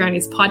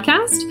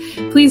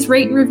 @theteagranniespodcast. Please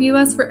rate and review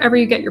us wherever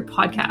you get your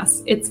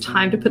podcasts. It's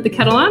time to put the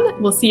kettle on.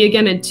 We'll see you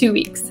again in 2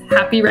 weeks.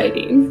 Happy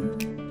writing.